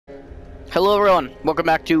Hello everyone, welcome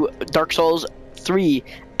back to Dark Souls 3,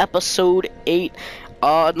 episode 8.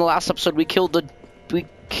 In the last episode we killed the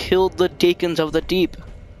Deacons of the Deep.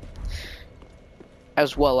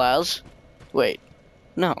 As well as we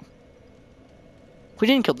didn't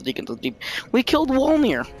kill the Deacons of the Deep. We killed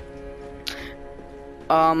Walmir.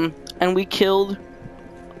 And we killed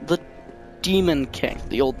the Demon King,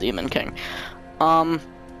 the old Demon King.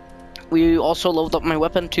 We also leveled up my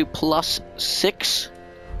weapon to +6.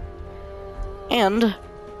 And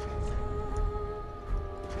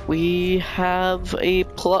we have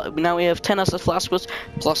now we have 10 SS Flasks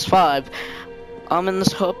 +5. In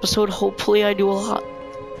this episode, hopefully I do a lot.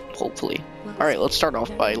 Hopefully. Alright, let's start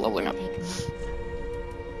off by leveling up.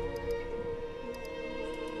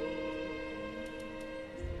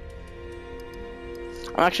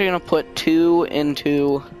 I'm actually gonna put 2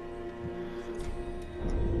 into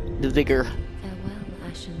the vigor.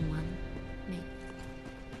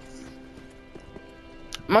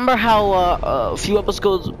 Remember how a few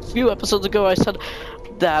episodes ago I said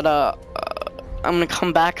that I'm gonna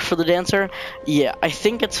come back for the dancer? Yeah, I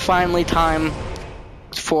think it's finally time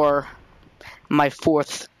for my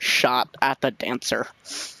 4th shot at the dancer.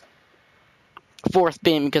 4th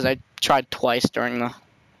being because I tried twice during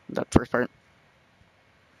that first part.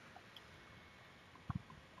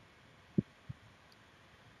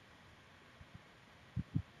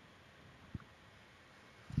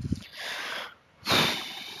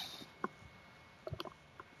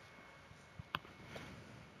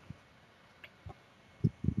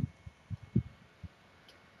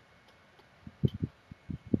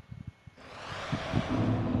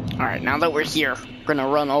 Alright, now that we're here, we're gonna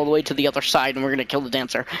run all the way to the other side and we're gonna kill the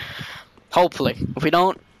dancer. Hopefully. If we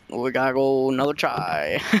don't, we gotta go another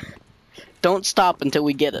try. Don't stop until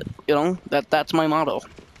we get it, you know? That's my motto.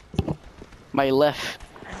 My left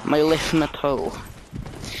motto.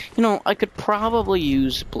 You know, I could probably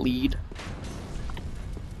use bleed.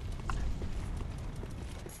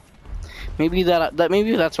 Maybe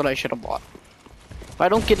that's what I should have bought. If I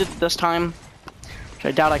don't get it this time, which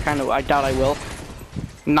I doubt I will.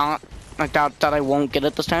 I doubt that I won't get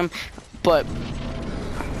it this time, but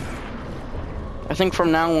I think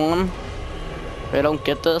from now on, if I don't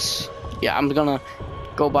get this, yeah, I'm gonna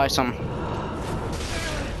go buy some.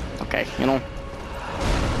 Okay, you know.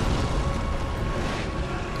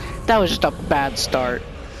 That was just a bad start.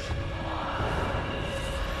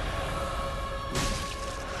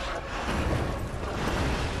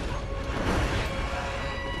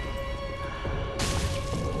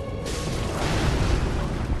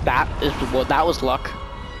 That was luck.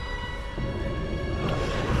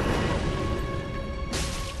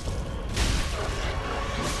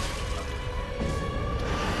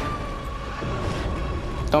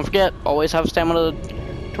 Don't forget, always have stamina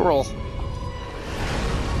to roll.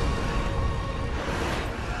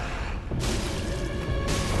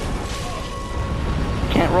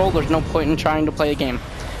 Can't roll, there's no point in trying to play a game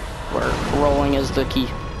where rolling is the key.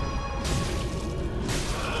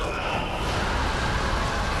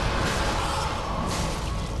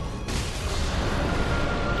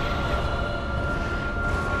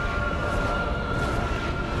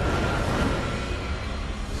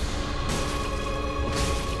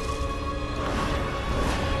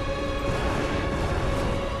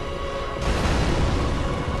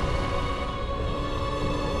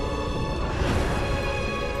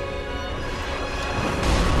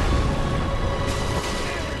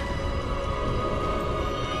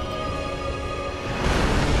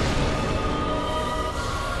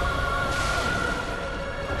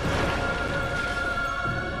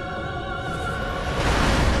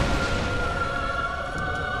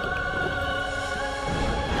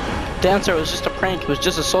 Dancer was just a prank, it was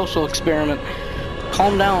just a social experiment.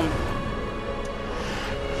 Calm down.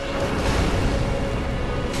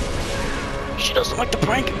 She doesn't like the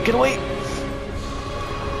prank, get away!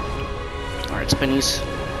 Alright, Spinnies.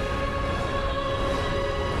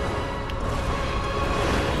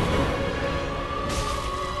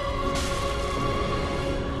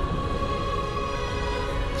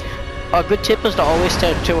 A good tip is to always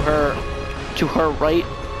stay to her right.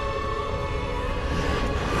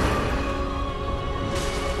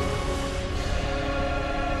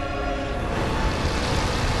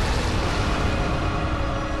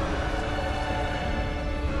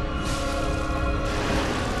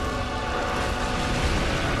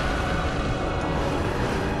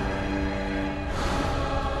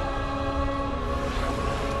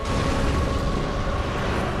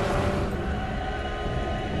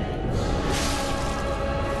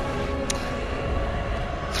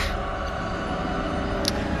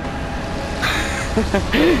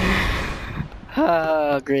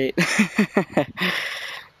 Great.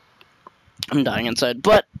 I'm dying inside.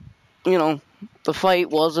 But, you know, the fight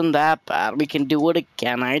wasn't that bad. We can do it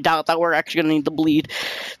again. I doubt that we're actually going to need to bleed.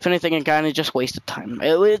 If anything, it kind of just wasted time.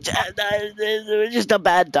 It was just a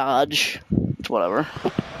bad dodge. It's whatever.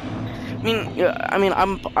 I mean,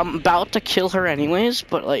 I'm about to kill her anyways,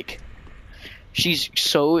 but, like, she's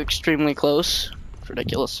so extremely close. It's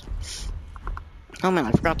ridiculous. Oh, man,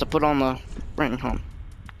 I forgot to put on the ring, huh?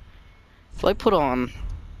 Did I put on...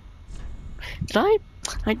 Did I?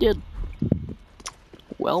 I did.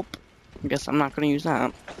 Welp. I guess I'm not going to use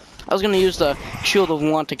that. I was going to use the Shield of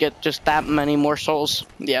One to get just that many more souls.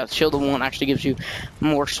 Yeah, Shield of One actually gives you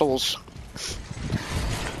more souls.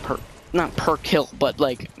 Not per kill, but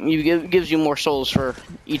like, gives you more souls for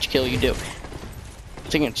each kill you do. I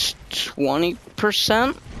think it's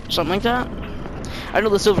 20%? Something like that? I know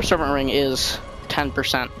the Silver Servant Ring is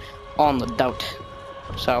 10% on the dot.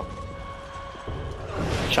 So,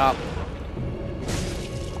 chop.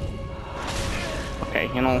 Okay,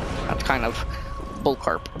 you know, that's kind of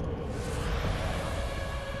bullcarp.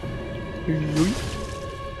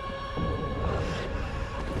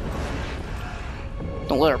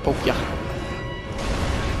 Don't let her poke ya.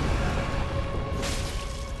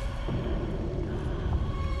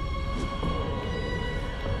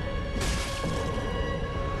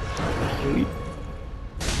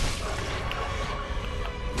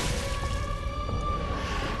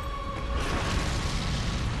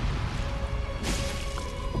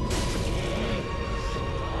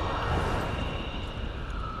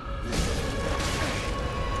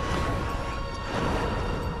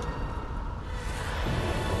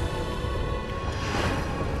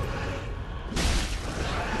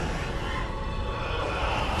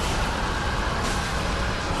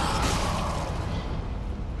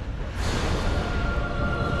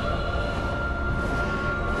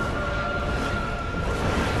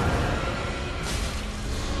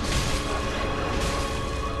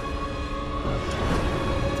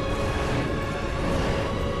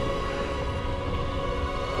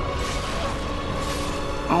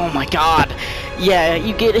 Oh my god. Yeah,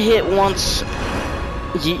 you get hit once,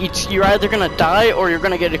 you're either gonna die or you're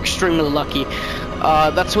gonna get extremely lucky.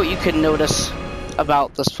 That's what you can notice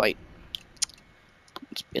about this fight.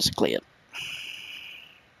 That's basically it.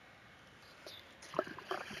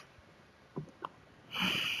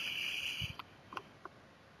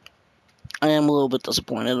 I am a little bit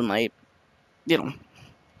disappointed in my, you know,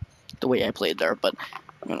 the way I played there, but,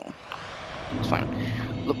 you know, it's fine.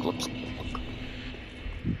 Look.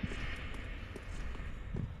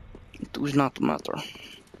 It does not matter.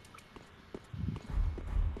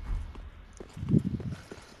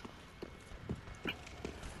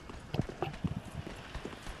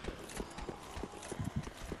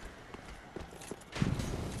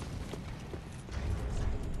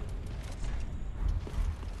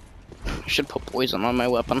 I should put poison on my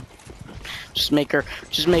weapon. Just make her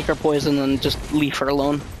poison and just leave her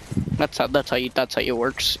alone. That's how it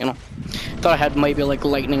works, you know. Thought I had maybe like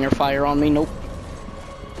lightning or fire on me. Nope.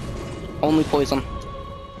 Only poison.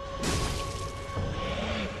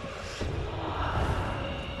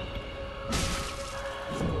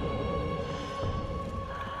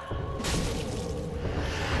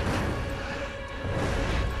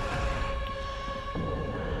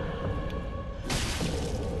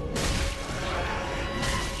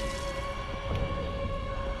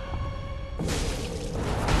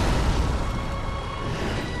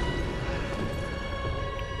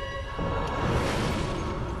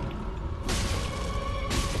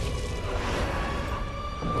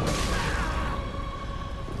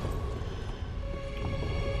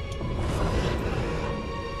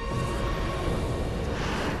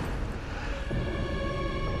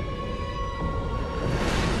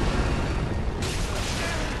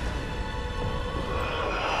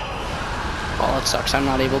 Oh, it sucks. I'm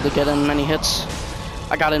not able to get in many hits.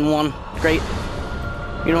 I got in one. Great.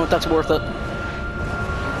 You know what? That's worth it.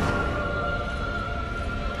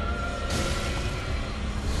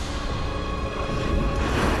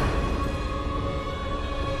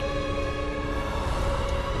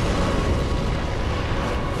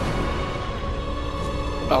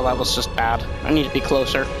 Oh, that was just bad. I need to be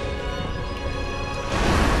closer.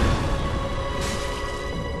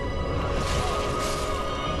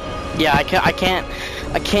 Yeah, I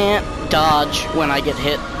can't dodge when I get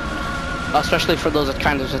hit, especially for those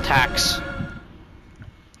kind of attacks.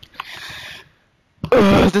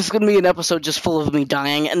 Ugh, this is gonna be an episode just full of me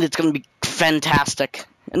dying, and it's gonna be fantastic.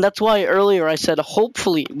 And that's why earlier I said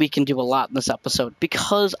hopefully we can do a lot in this episode,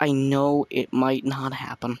 because I know it might not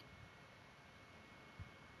happen.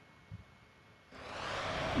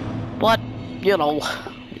 What? you know,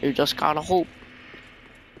 you just gotta hope.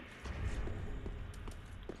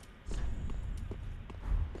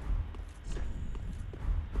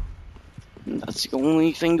 That's the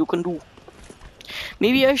only thing you can do.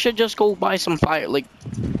 Maybe I should just go buy some fire, like,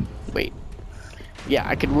 wait. Yeah,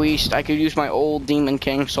 I could use my old Demon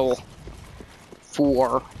King soul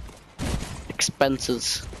for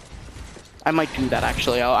expenses. I might do that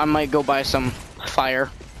actually. I might go buy some fire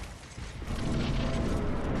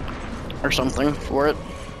or something for it.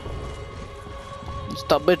 It's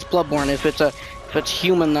Bloodborne. If it's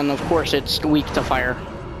human, then of course it's weak to fire.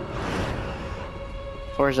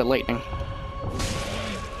 Or is it lightning?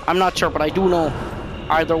 I'm not sure, but I do know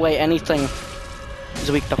either way anything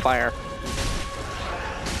is weak to fire.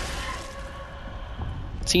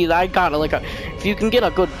 See, I got like if you can get a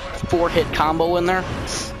good 4-hit combo in there,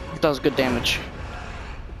 it does good damage.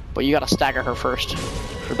 But you gotta stagger her first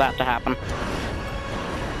for that to happen.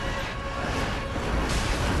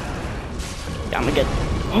 Yeah, I'm gonna get.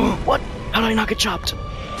 What? How did I not get chopped?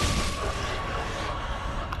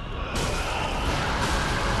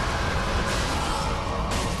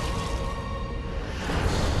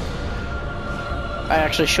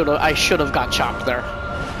 I should have got chopped there.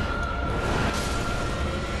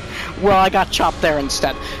 Well, I got chopped there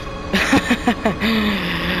instead.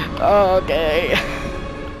 Okay.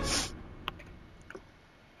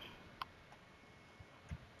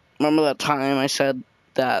 Remember that time I said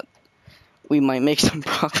that we might make some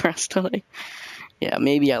progress today? Yeah,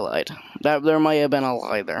 maybe I lied. There might have been a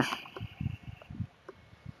lie there.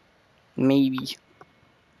 Maybe.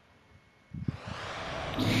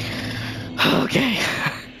 Okay.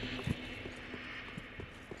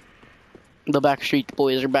 The Backstreet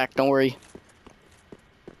Boys are back, don't worry.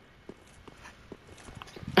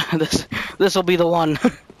 This will be the one.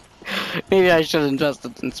 Maybe I should have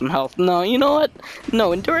invested in some health. No, you know what?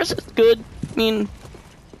 No, endurance is good. I mean,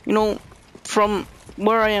 you know, from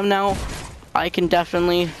where I am now, I can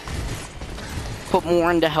definitely put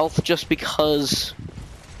more into health just because,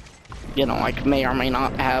 you know, I may or may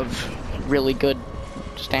not have really good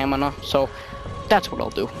stamina. So that's what I'll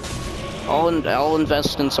do. I'll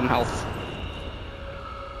invest in some health.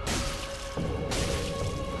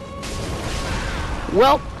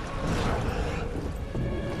 Well,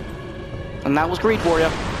 and that was great for you.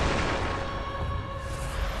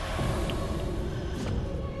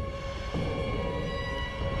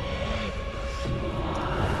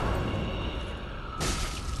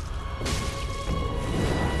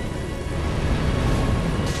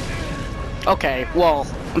 Okay, well,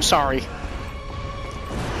 I'm sorry.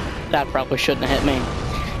 That probably shouldn't have hit me.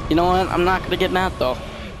 You know what? I'm not gonna get mad though,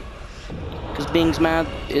 because being mad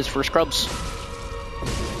is for scrubs.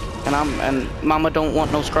 And Mama don't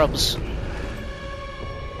want no scrubs.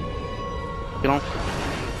 You know?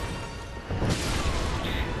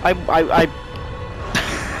 I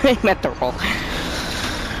meant to roll.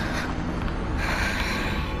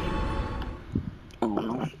 Oh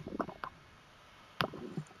no.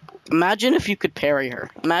 Imagine if you could parry her.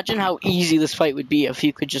 Imagine how easy this fight would be if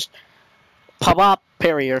you could just pop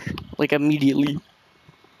parry her, like immediately.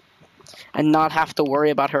 And not have to worry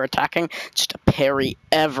about her attacking, just to parry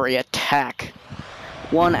every attack.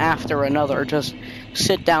 One after another, just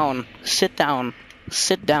sit down, sit down,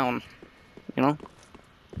 sit down. You know?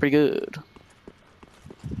 Pretty good.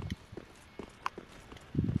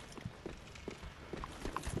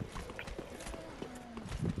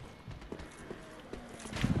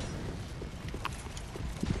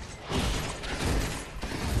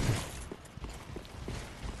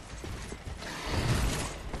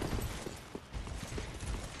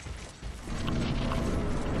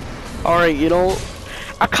 Alright, you know,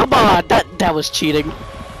 come on, that was cheating.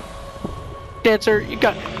 Dancer, you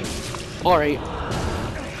got. Alright.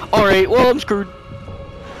 Alright, well, I'm screwed.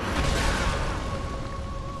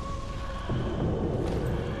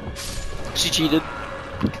 She cheated.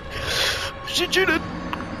 She cheated.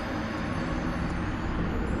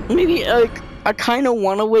 Maybe, I kind of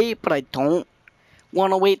want to wait, but I don't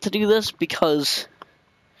want to wait to do this because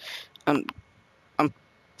I'm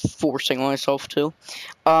forcing myself to.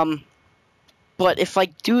 But if I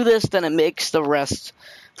do this, then it makes the rest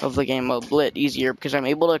of the game a bit easier because I'm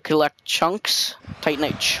able to collect chunks,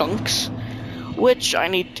 Titanite chunks, which I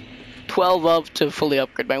need 12 of to fully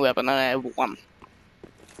upgrade my weapon, and I have 1.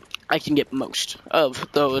 I can get most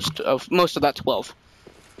of those, most of that 12.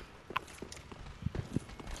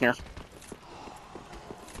 Here.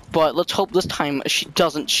 But let's hope this time she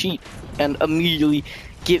doesn't cheat and immediately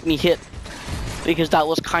get me hit, because that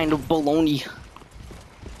was kind of baloney.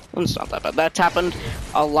 It's not that bad. That's happened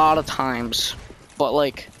a lot of times, but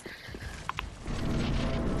like,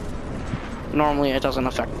 Normally it doesn't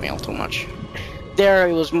affect me all too much. There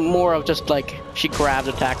it was more of just like she grabbed,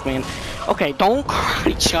 attacked me, and okay, don't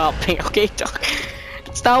karate chop me, okay?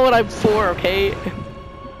 It's not what I'm for, okay?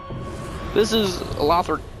 This is a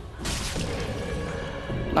Lothar.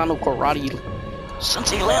 Not no karate.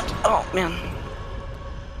 Sensei land. Oh man.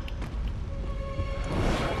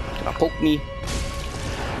 Gonna poke me.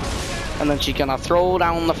 And then she's gonna throw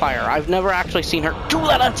down the fire. I've never actually seen her do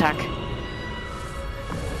that attack.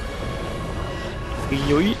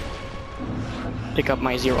 Yoit. Pick up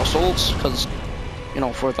my 0 souls, because, you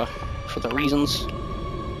know, for the reasons.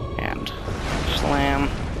 And slam.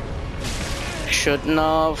 Shouldn't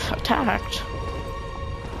have attacked.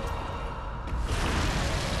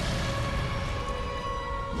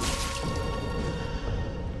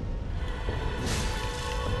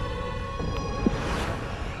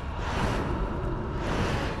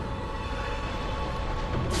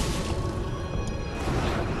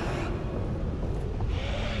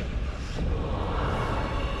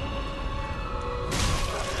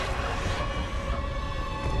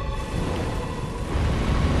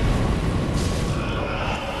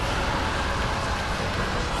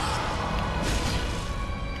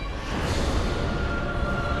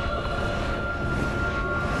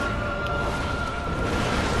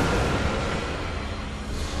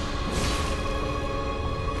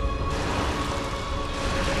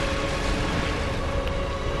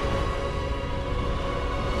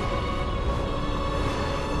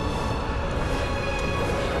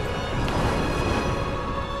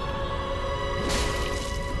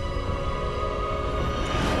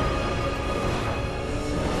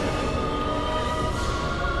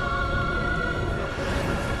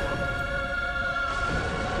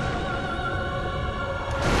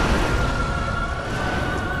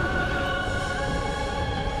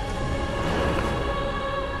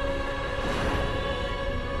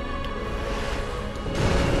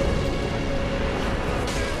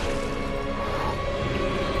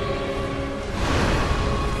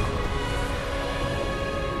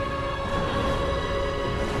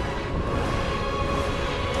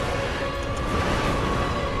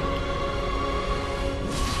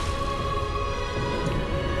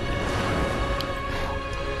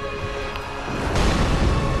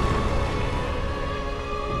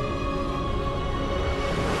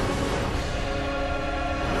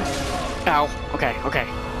 Ow. Okay, okay.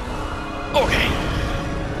 Okay.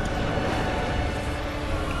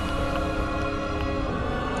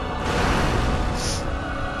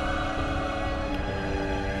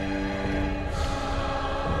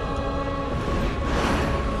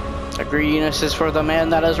 The greediness is for the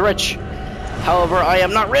man that is rich. However, I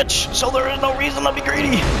am not rich, so there is no reason to be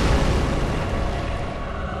greedy.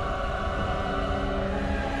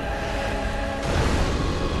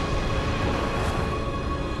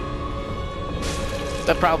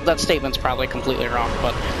 That statement's probably completely wrong,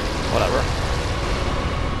 but whatever.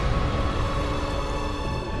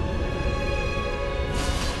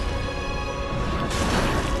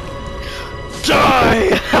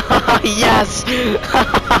 Die! Yes!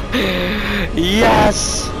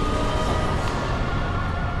 Yes!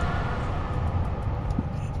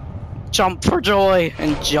 Jump for joy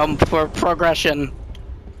and jump for progression.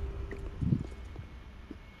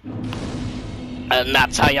 And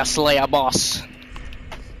that's how you slay a boss.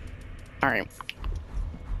 Alright.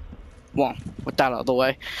 Well, with that out of the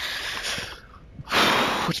way.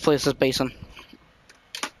 Let's place this basin.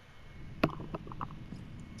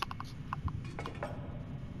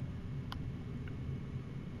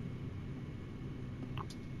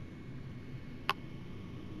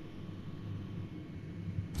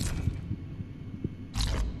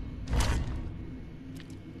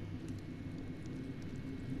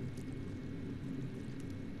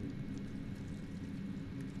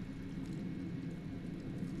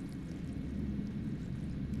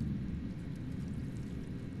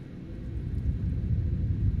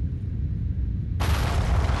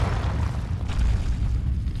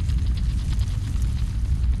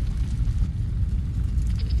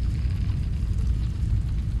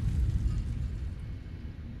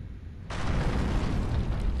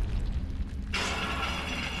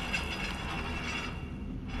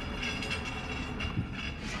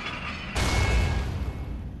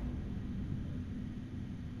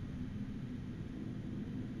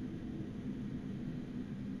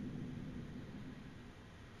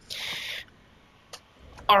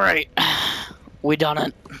 Alright, we done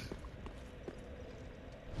it.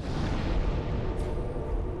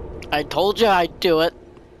 I told you I'd do it.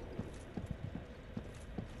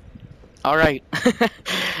 Alright,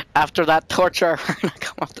 after that torture, we're gonna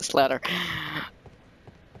come off this ladder.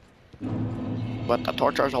 But the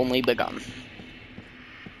torture's only begun.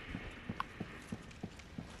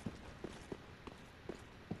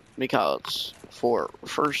 because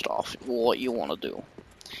first off, what you want to do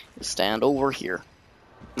is stand over here.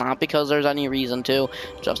 Not because there's any reason to,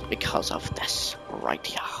 just because of this right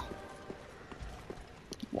here.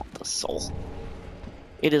 You want the soul.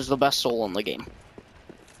 It is the best soul in the game.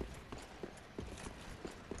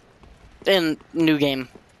 In New Game.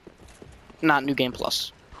 Not New Game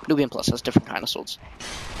Plus. New Game Plus has different kind of souls.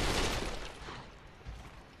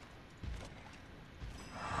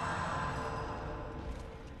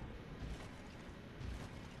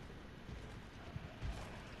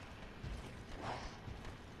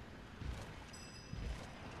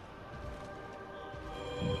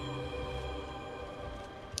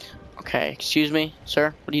 Okay, excuse me,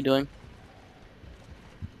 sir. What are you doing?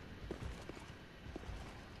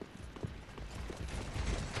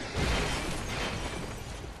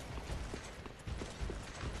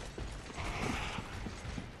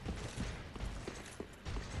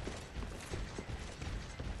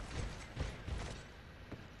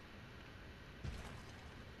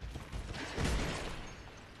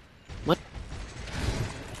 What?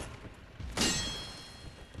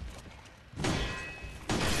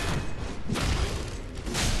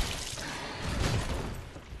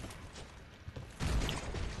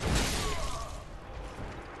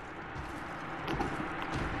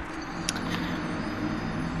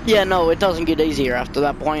 Yeah, no, it doesn't get easier after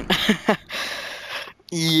that point.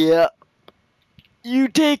 Yeah. You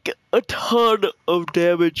take a ton of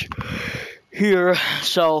damage here,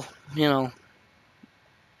 so, you know.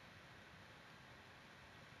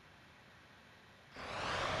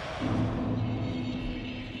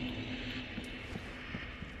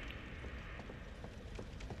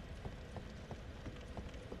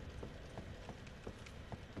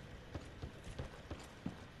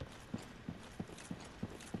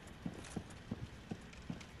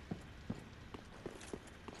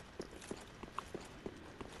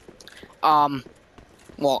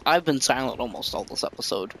 Well, I've been silent almost all this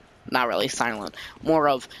episode. Not really silent, more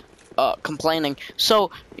of complaining.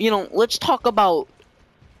 So, you know, let's talk about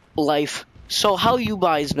life. So, how you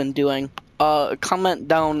guys been doing? Comment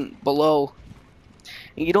down below.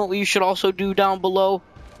 You know what you should also do down below?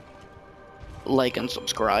 Like and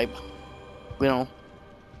subscribe. You know,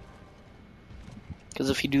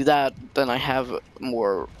 because if you do that, then I have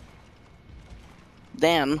more.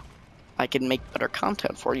 Then I can make better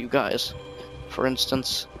content for you guys. For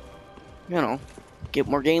instance, you know, get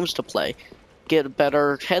more games to play, get a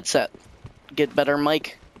better headset, get better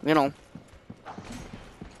mic, you know.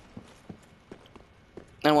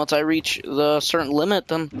 And once I reach the certain limit,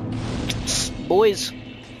 then, boys,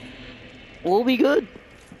 we'll be good.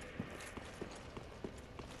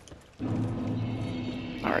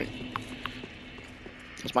 Alright.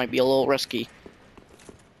 This might be a little risky.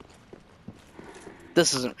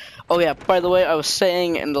 This isn't... Oh yeah, by the way, I was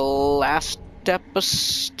saying in the last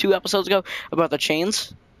 2 episodes ago about the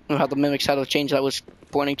chains, how the mimics had a change that was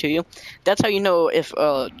pointing to you. That's how you know if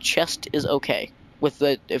a chest is okay with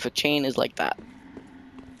if a chain is like that.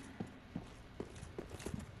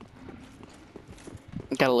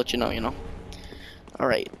 Gotta let you know, you know.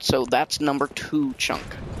 Alright, so that's number 2 chunk.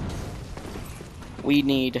 We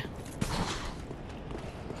need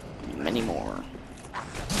many more.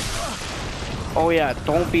 Oh yeah,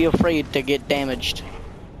 don't be afraid to get damaged.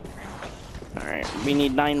 Alright, we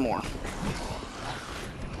need 9 more.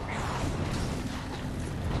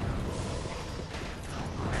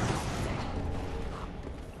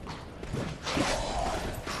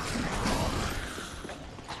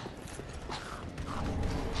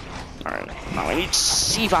 Alright, now I need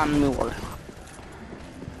 7 more.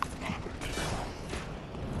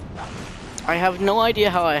 I have no idea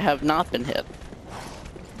how I have not been hit.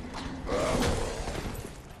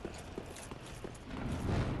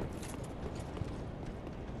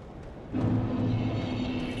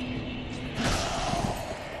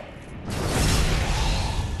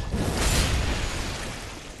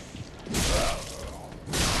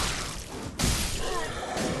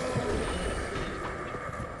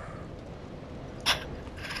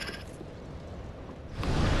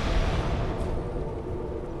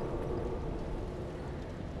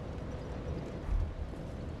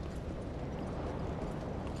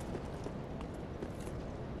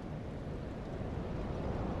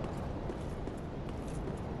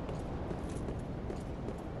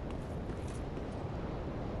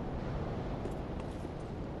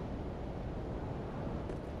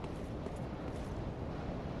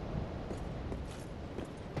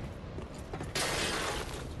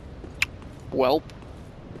 Welp.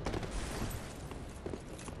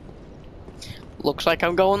 Looks like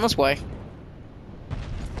I'm going this way.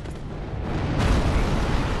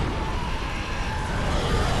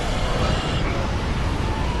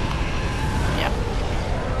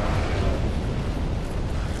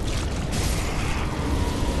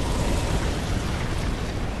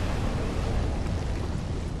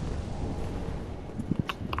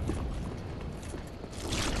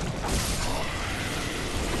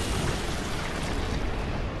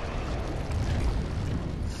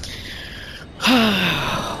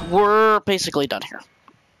 we're basically done here.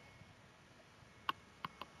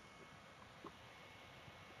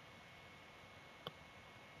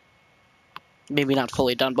 Maybe not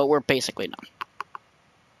fully done, but we're basically done.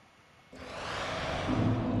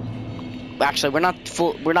 Actually,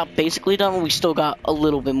 we're not basically done. We still got a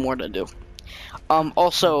little bit more to do.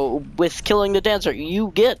 Also, with killing the dancer,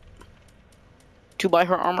 you get to buy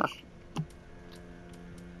her armor.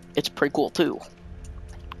 It's pretty cool too.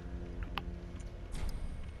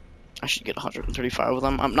 I should get 135 of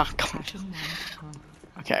them. I'm not going to.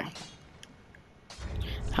 Okay.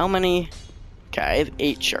 How many? Okay, I have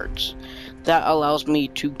 8 shards. That allows me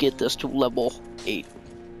to get this to level 8.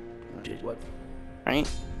 Did what? Right?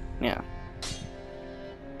 Yeah.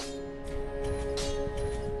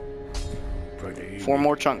 Pretty. 4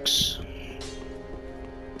 more chunks.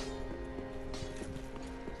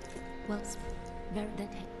 Well, very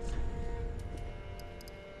that.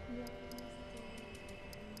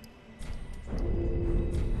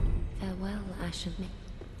 Farewell, I should make.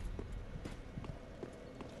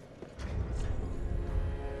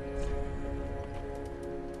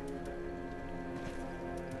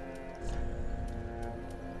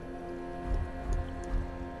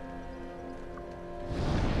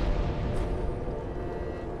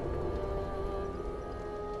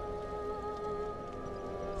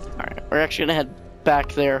 Alright, we're actually gonna head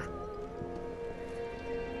back there.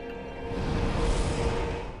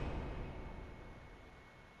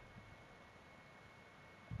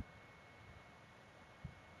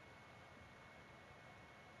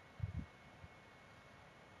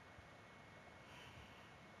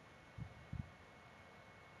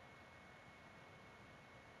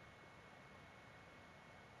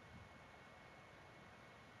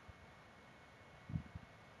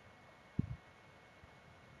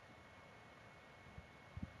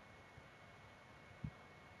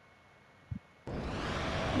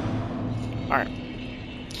 Alright.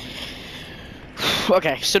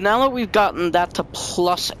 Okay, so now that we've gotten that to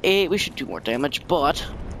 +8, we should do more damage, but...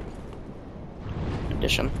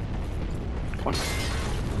 Addition. Come on.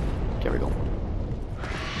 There we go.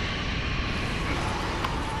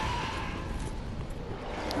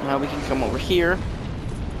 Now we can come over here.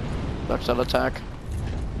 Ducks that attack.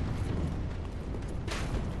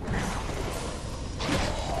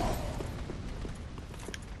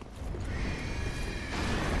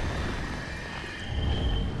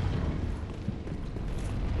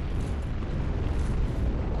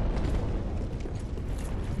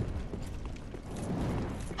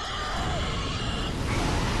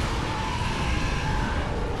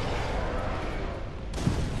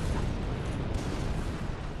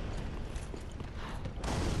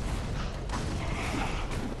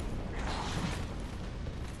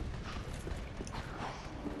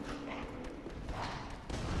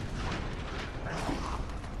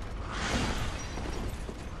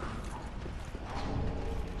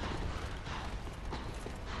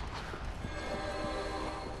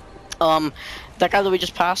 That guy that we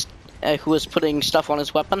just passed, who was putting stuff on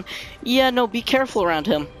his weapon, yeah, no, be careful around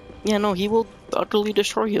him. Yeah, no, he will utterly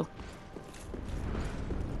destroy you.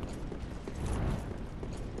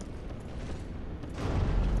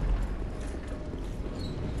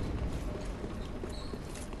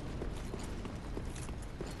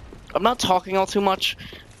 I'm not talking all too much.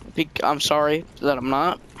 I'm sorry that I'm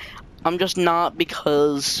not. I'm just not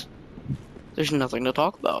because there's nothing to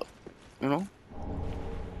talk about, you know?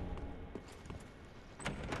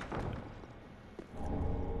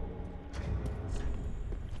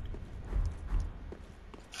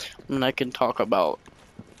 And I can talk about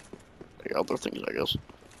the other things, I guess.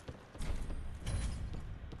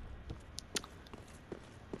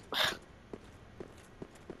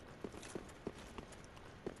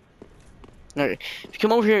 Okay, if you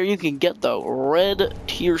come over here, you can get the red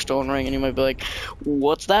tearstone ring, and you might be like,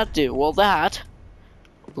 what's that do? Well, that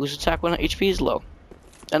boosts attack when HP is low.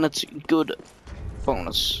 And it's good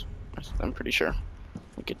bonus. I'm pretty sure.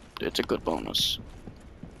 Like it's a good bonus.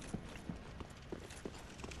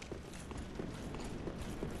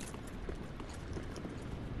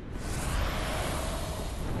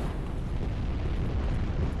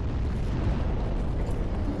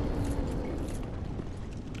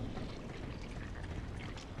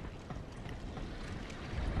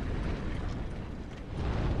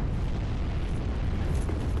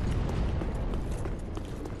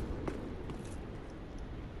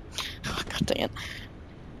 God dang it.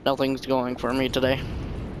 Nothing's going for me today.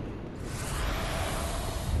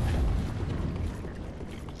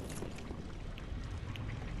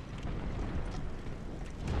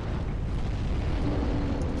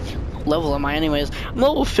 level am I anyways? I'm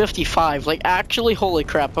level 55. Like, actually, holy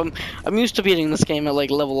crap. I'm used to beating this game at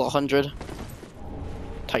like level 100.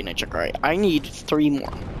 Titanite check. Alright, I need 3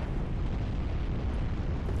 more.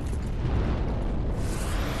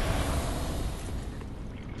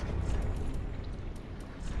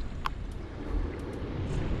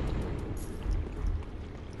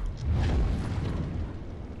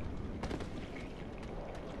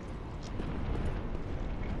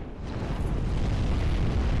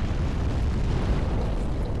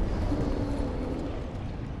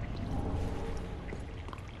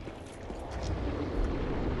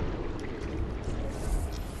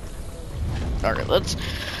 Alright, let's...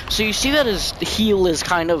 So you see that his heel is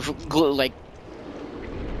kind of, like...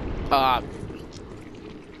 I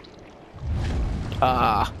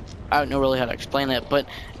don't know really how to explain it, but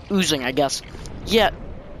oozing, I guess. Yeah,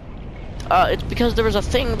 it's because there was a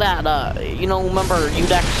thing that, you know, remember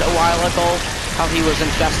Udex a while ago? How he was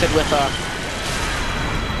infested with a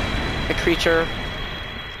creature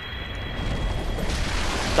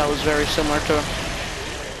that was very similar to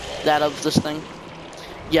that of this thing?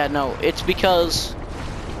 Yeah, no, it's because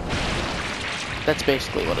that's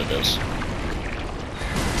basically what it is.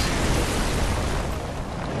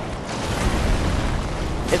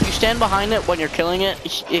 If you stand behind it when you're killing it,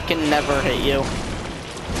 it can never hit you.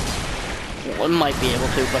 Well, it might be able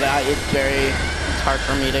to, but it's hard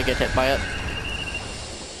for me to get hit by it.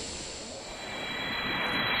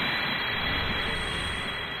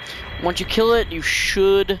 Once you kill it, you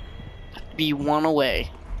should be 1 away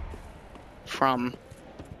from,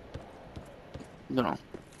 you know,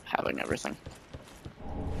 having everything.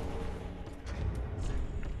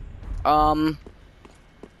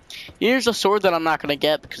 Here's a sword that I'm not gonna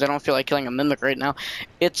get because I don't feel like killing a mimic right now.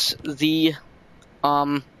 It's the,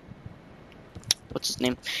 what's his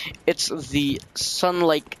name? It's the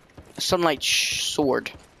sunlight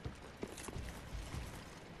sword.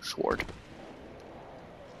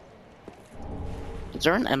 Is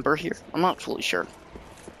there an ember here? I'm not fully sure.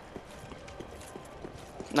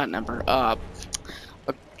 Not an ember, a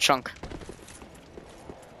chunk.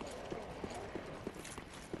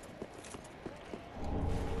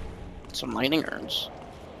 Some mining urns.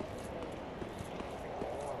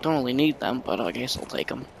 Don't really need them, but I guess I'll take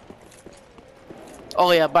them.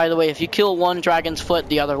 Oh yeah, by the way, if you kill one dragon's foot,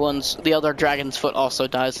 the other dragon's foot also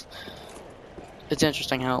dies. It's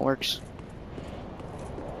interesting how it works.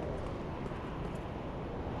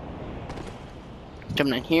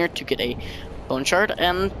 Coming in here to get a bone shard,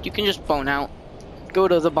 and you can just bone out. Go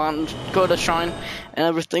to the shrine, and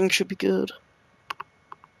everything should be good.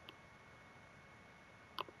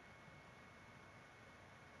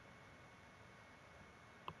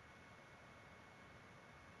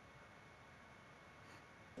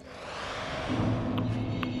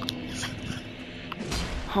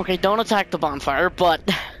 Okay, don't attack the bonfire, but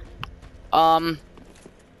we're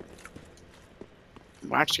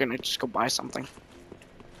actually gonna just go buy something.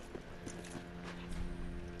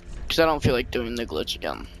 Because I don't feel like doing the glitch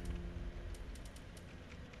again.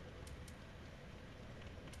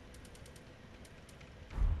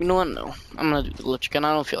 You know what? No. I'm gonna do the glitch again.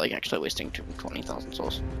 I don't feel like actually wasting 20,000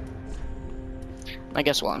 souls. I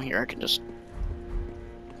guess while I'm here, I can just...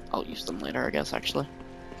 I'll use them later, I guess, actually.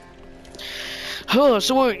 Oh,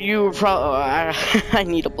 so what you probably... I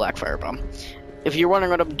need a black fire bomb. If you're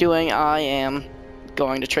wondering what I'm doing, I am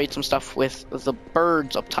going to trade some stuff with the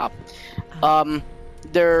birds up top.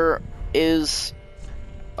 There is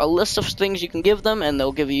a list of things you can give them, and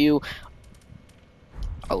they'll give you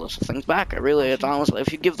a list of things back. It's honestly,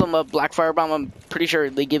 if you give them a black fire bomb, I'm pretty sure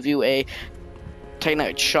they give you a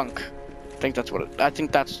titanite chunk. I think that's what I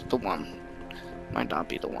think that's the one. Might not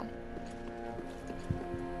be the one.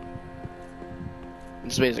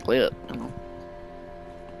 That's basically it, you know.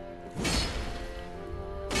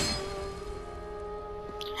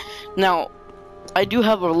 Now, I do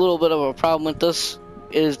have a little bit of a problem with this,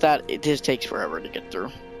 is that it just takes forever to get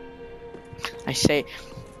through. I say,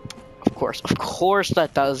 of course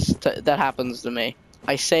that happens to me.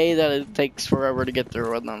 I say that it takes forever to get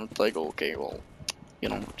through, and then it's like, okay, well, you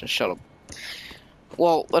know, just shut up.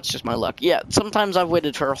 Well, that's just my luck. Yeah, sometimes I've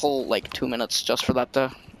waited for a whole, like, 2 minutes just for that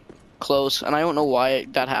to close, and I don't know why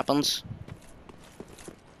that happens.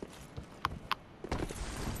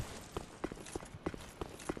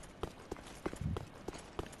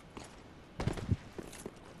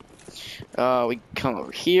 We come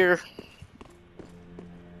over here.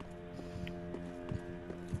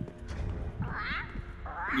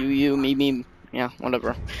 You, me, yeah,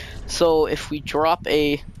 whatever. So if we drop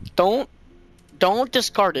a, don't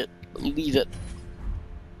discard it, leave it.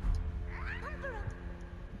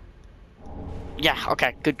 Yeah,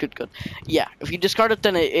 okay, good. Yeah, if you discard it,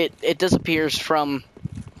 then it disappears from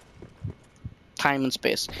time and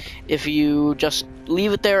space. If you just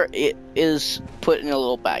leave it there, it is put in a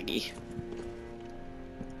little baggie.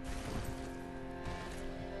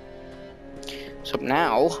 So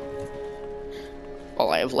now,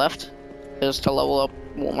 all I have left is to level up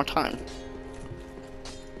one more time.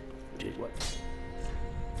 Did what?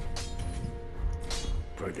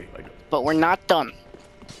 Pretty. I don't. But we're not done.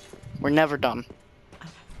 We're never done.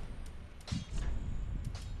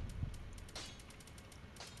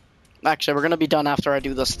 Actually, we're gonna be done after I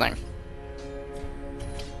do this thing.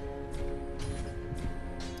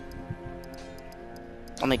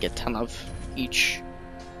 Let me get 10 of each.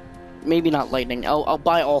 Maybe not lightning. I'll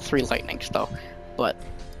buy all 3 lightnings though. But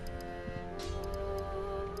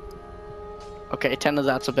okay, 10 of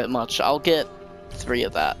that's a bit much. I'll get 3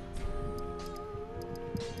 of that.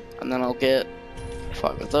 And then I'll get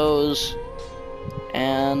 5 of those.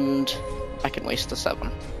 And I can waste the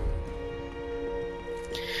 7.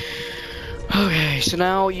 Okay, so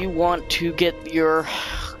now you want to get your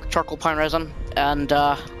charcoal pine resin and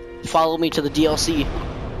follow me to the DLC.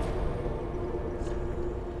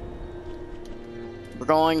 We're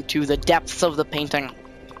going to the depths of the painting.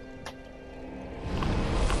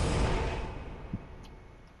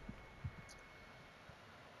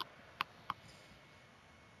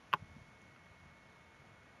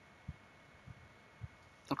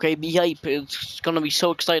 Okay, be hype. It's gonna be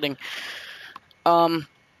so exciting.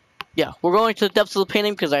 Yeah, we're going to the depths of the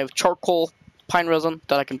painting because I have charcoal pine resin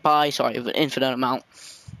that I can buy, so I have an infinite amount.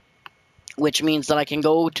 Which means that I can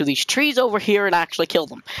go to these trees over here and actually kill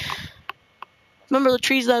them. Remember the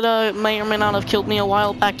trees that may or may not have killed me a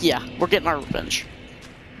while back? Yeah, we're getting our revenge.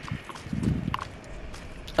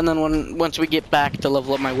 And then once we get back to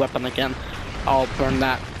level up my weapon again, I'll burn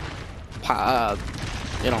that,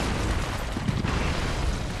 you know,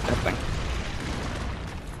 that thing.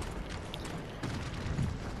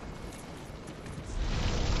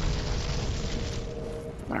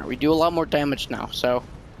 Alright, we do a lot more damage now, so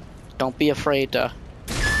don't be afraid to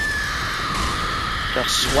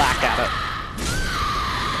just whack at it.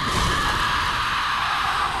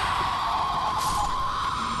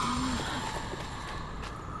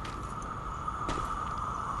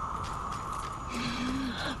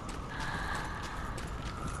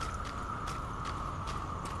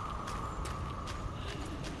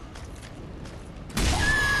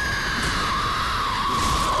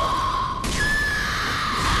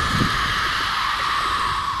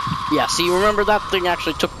 Yeah, see, remember that thing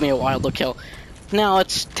actually took me a while to kill. Now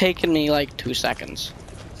it's taken me like 2 seconds.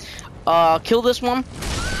 Kill this one,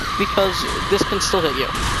 because this can still hit you.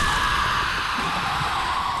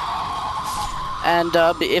 And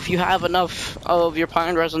if you have enough of your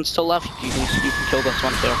pine resin still left, you can kill this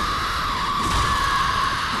one too.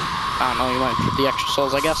 I don't know, you might put the extra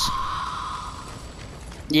souls, I guess.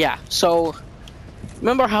 Yeah, so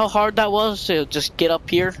remember how hard that was to just get up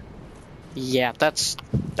here? Yeah, that's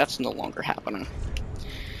no longer happening.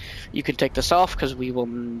 You can take this off because we will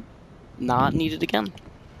not need it again.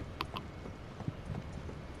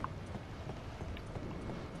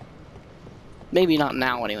 Maybe not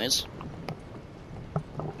now, anyways.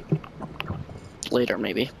 Later,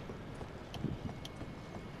 maybe.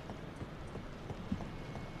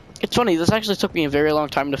 It's funny, this actually took me a very long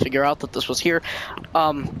time to figure out that this was here.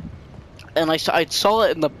 And I saw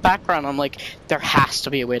it in the background, I'm like, there has to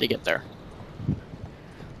be a way to get there.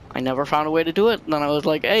 I never found a way to do it, and then I was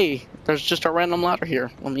like, hey, there's just a random ladder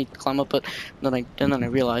here. Let me climb up it. And then I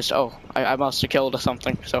realized, oh, I must have killed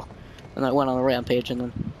something. So, and I went on a rampage, and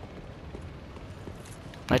then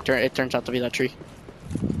it turns out to be that tree.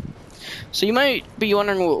 So you might be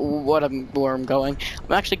wondering where I'm going.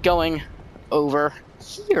 I'm actually going over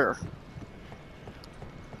here.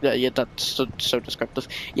 Yeah, that's so descriptive.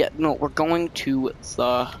 Yeah, no, we're going to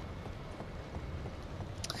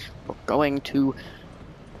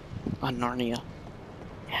Narnia.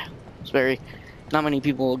 Yeah, it's not many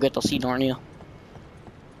people will get to see Narnia.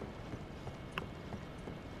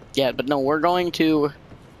 Yeah, but no, we're going to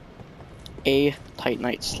a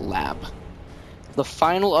Titanite slab. The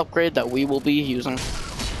final upgrade that we will be using.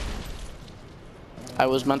 I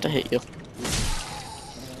was meant to hit you.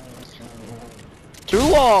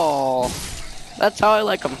 Through wall! That's how I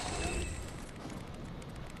like them.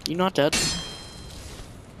 You not dead?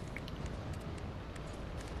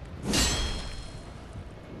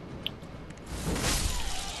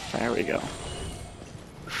 There we go.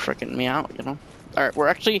 Freaking me out, you know? Alright, we're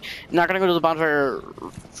actually not gonna go to the bonfire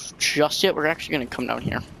just yet. We're actually gonna come down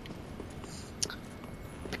here.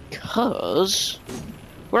 Because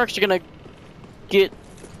we're actually gonna get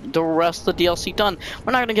the rest of the DLC done.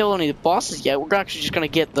 We're not gonna kill any of the bosses yet. We're actually just gonna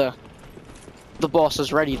get the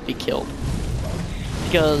bosses ready to be killed.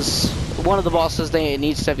 Because one of the bosses, it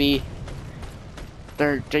needs to be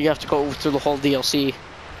there. You have to go through the whole DLC.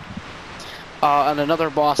 And another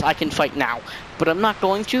boss I can fight now, but I'm not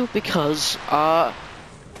going to because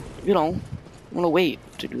you know, I'm gonna wait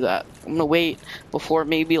to do that. I'm gonna wait before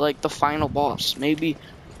maybe like the final boss. Maybe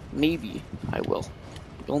I will.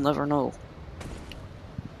 You'll never know.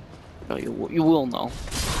 No, you will know.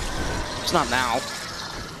 It's not now.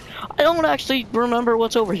 I don't actually remember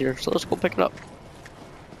what's over here, so let's go pick it up.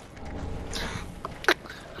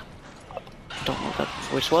 Don't know what that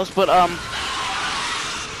voice was, but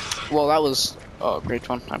well, that was great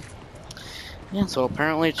fun time. Yeah, so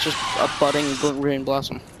apparently it's just a budding green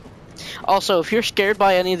blossom. Also, if you're scared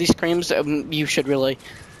by any of these screams, you should really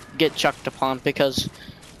get chucked upon because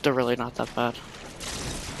they're really not that bad.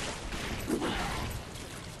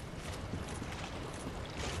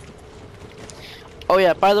 Oh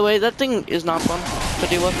yeah, by the way, that thing is not fun to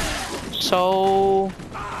deal with. So,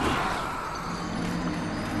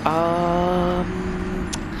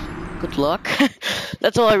 good luck.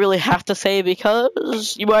 That's all I really have to say,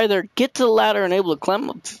 because you either get to the ladder and able to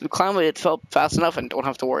climb it fast enough and don't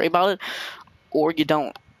have to worry about it, or you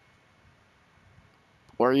don't.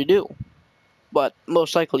 Or you do. But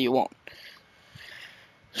most likely you won't.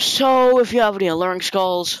 So, if you have any alluring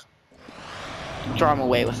skulls, draw them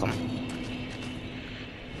away with them.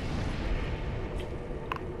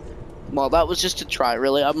 Well, that was just a try,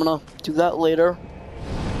 really. I'm gonna do that later.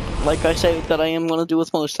 Like I say that I am gonna do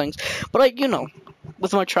with most things. But you know,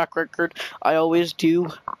 with my track record, I always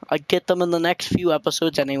do. I get them in the next few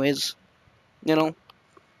episodes anyways. You know?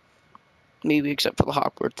 Maybe except for the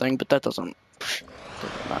Hawkward thing, but that doesn't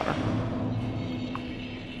matter.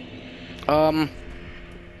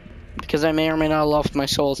 Because I may or may not have lost my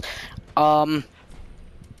souls. Let's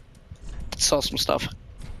sell some stuff.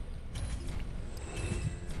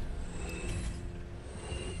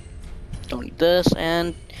 Don't need this,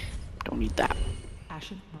 and don't need that.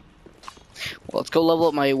 Well, let's go level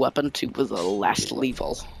up my weapon to the last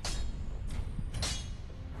level.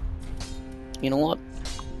 You know what?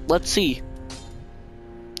 Let's see.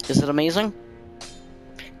 Is it amazing?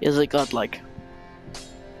 Is it godlike?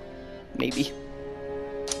 Maybe.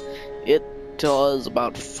 It does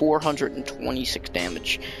about 426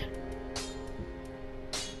 damage.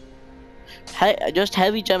 Just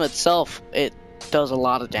heavy gem itself, it does a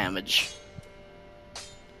lot of damage.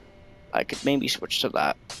 I could maybe switch to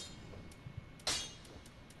that.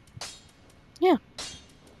 Yeah.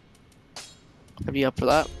 I'd be up for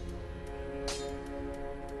that.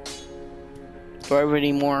 Do I have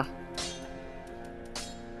any more?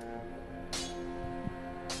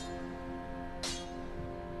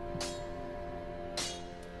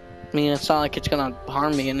 I mean, it's not like it's gonna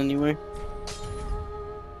harm me in any way.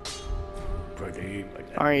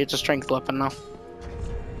 Alright, it's a strength weapon now.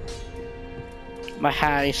 My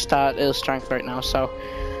high stat is strength right now, so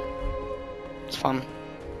it's fun.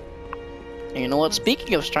 And you know what?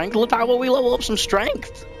 Speaking of strength, look how about we level up some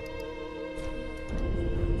strength.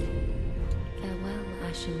 Farewell,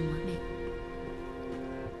 Ashen Mummy.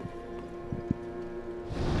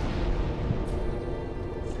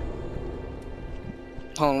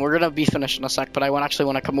 Hold on, we're gonna be finished in a sec, but I actually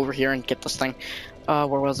want to come over here and get this thing. Where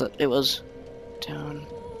was it? It was down.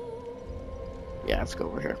 Yeah, let's go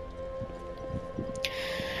over here.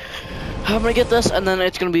 I'm gonna get this, and then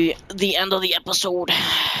it's gonna be the end of the episode.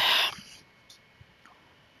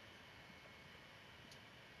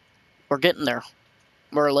 We're getting there.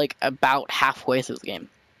 We're like about halfway through the game.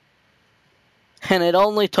 And it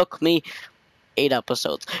only took me 8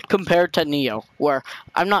 episodes compared to Neo, where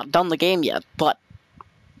I'm not done the game yet, but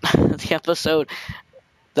the episode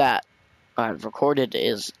that I've recorded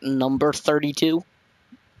is number 32,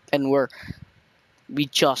 and we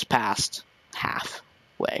just passed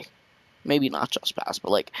halfway. Maybe not just past,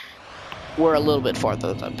 but like we're a little bit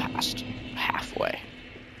farther than past halfway.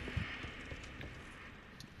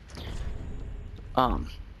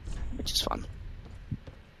 Which is fun.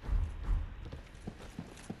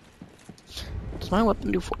 Does my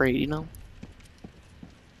weapon do 480 now?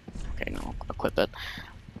 Okay, no, I'll equip it.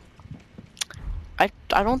 I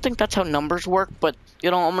don't think that's how numbers work, but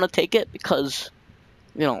you know, I'm gonna take it because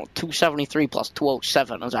you know, 273 plus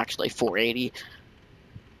 207 is actually 480.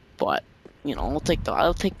 But you know, I'll take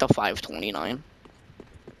the 529.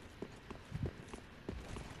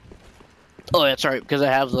 Oh, that's right, because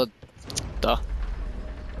I have the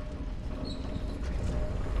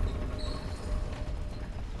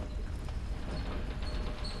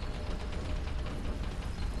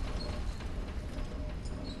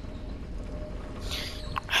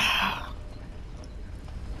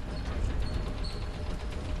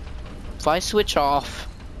If I switch off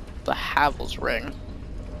the Havel's ring,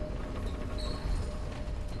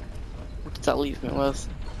 what does that leave me with?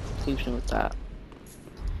 Leaves me with that.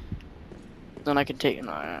 Then I can take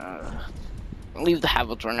leave the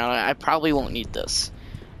Havel's ring out. I probably won't need this.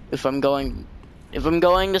 If I'm going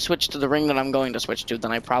to switch to the ring that I'm going to switch to,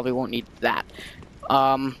 then I probably won't need that.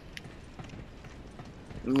 I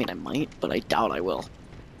mean, I might, but I doubt I will.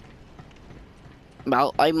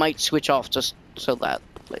 I might switch off just so that,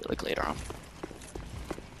 like later on.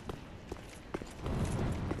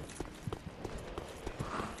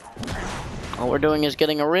 All we're doing is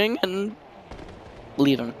getting a ring and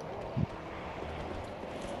leaving.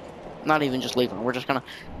 Not even just leaving, we're just gonna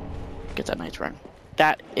get that knight's ring.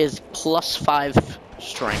 That is +5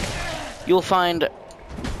 strength. You'll find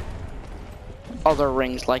other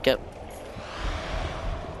rings like it.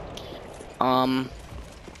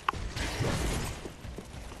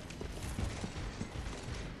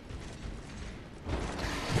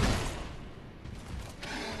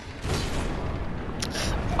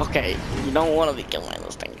 Okay, you don't want to be killing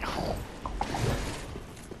this thing.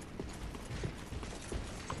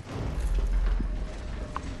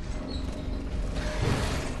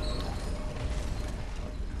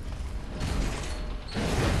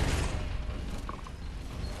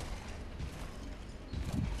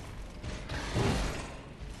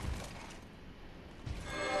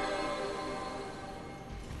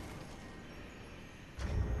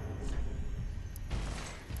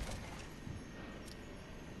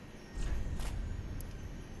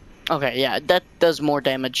 Okay, yeah, that does more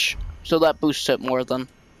damage, so that boosts it more than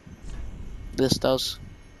this does.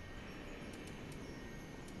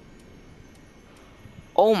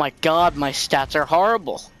 Oh my god, my stats are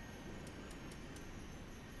horrible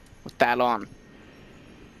with that on.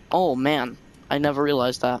 Oh man, I never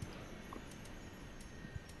realized that.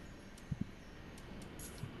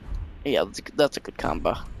 Yeah, that's a good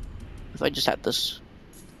combo. If I just had this,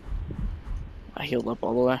 I healed up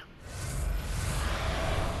all the way.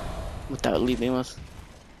 Without leaving with.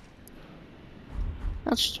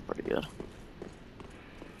 That's still pretty good.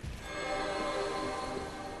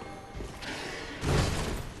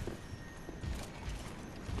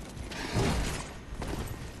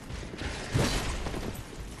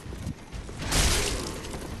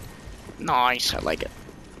 Nice, I like it.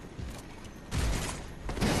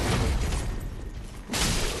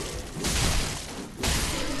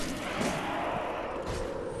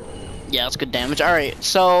 Yeah, that's good damage. Alright,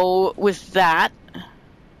 so with that,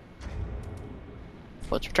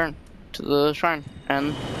 let's return to the shrine,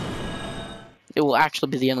 and it will actually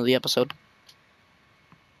be the end of the episode.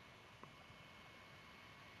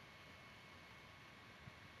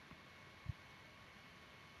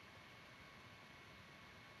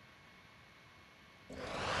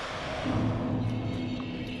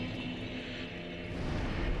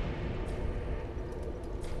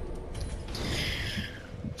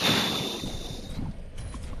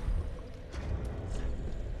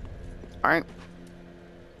 Alright.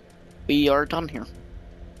 We are done here.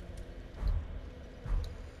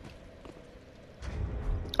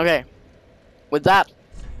 Okay. With that,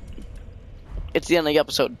 it's the end of the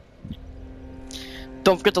episode.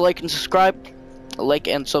 Don't forget to like and subscribe. Like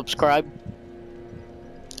and subscribe.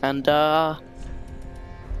 And, I'll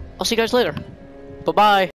see you guys later. Bye-bye.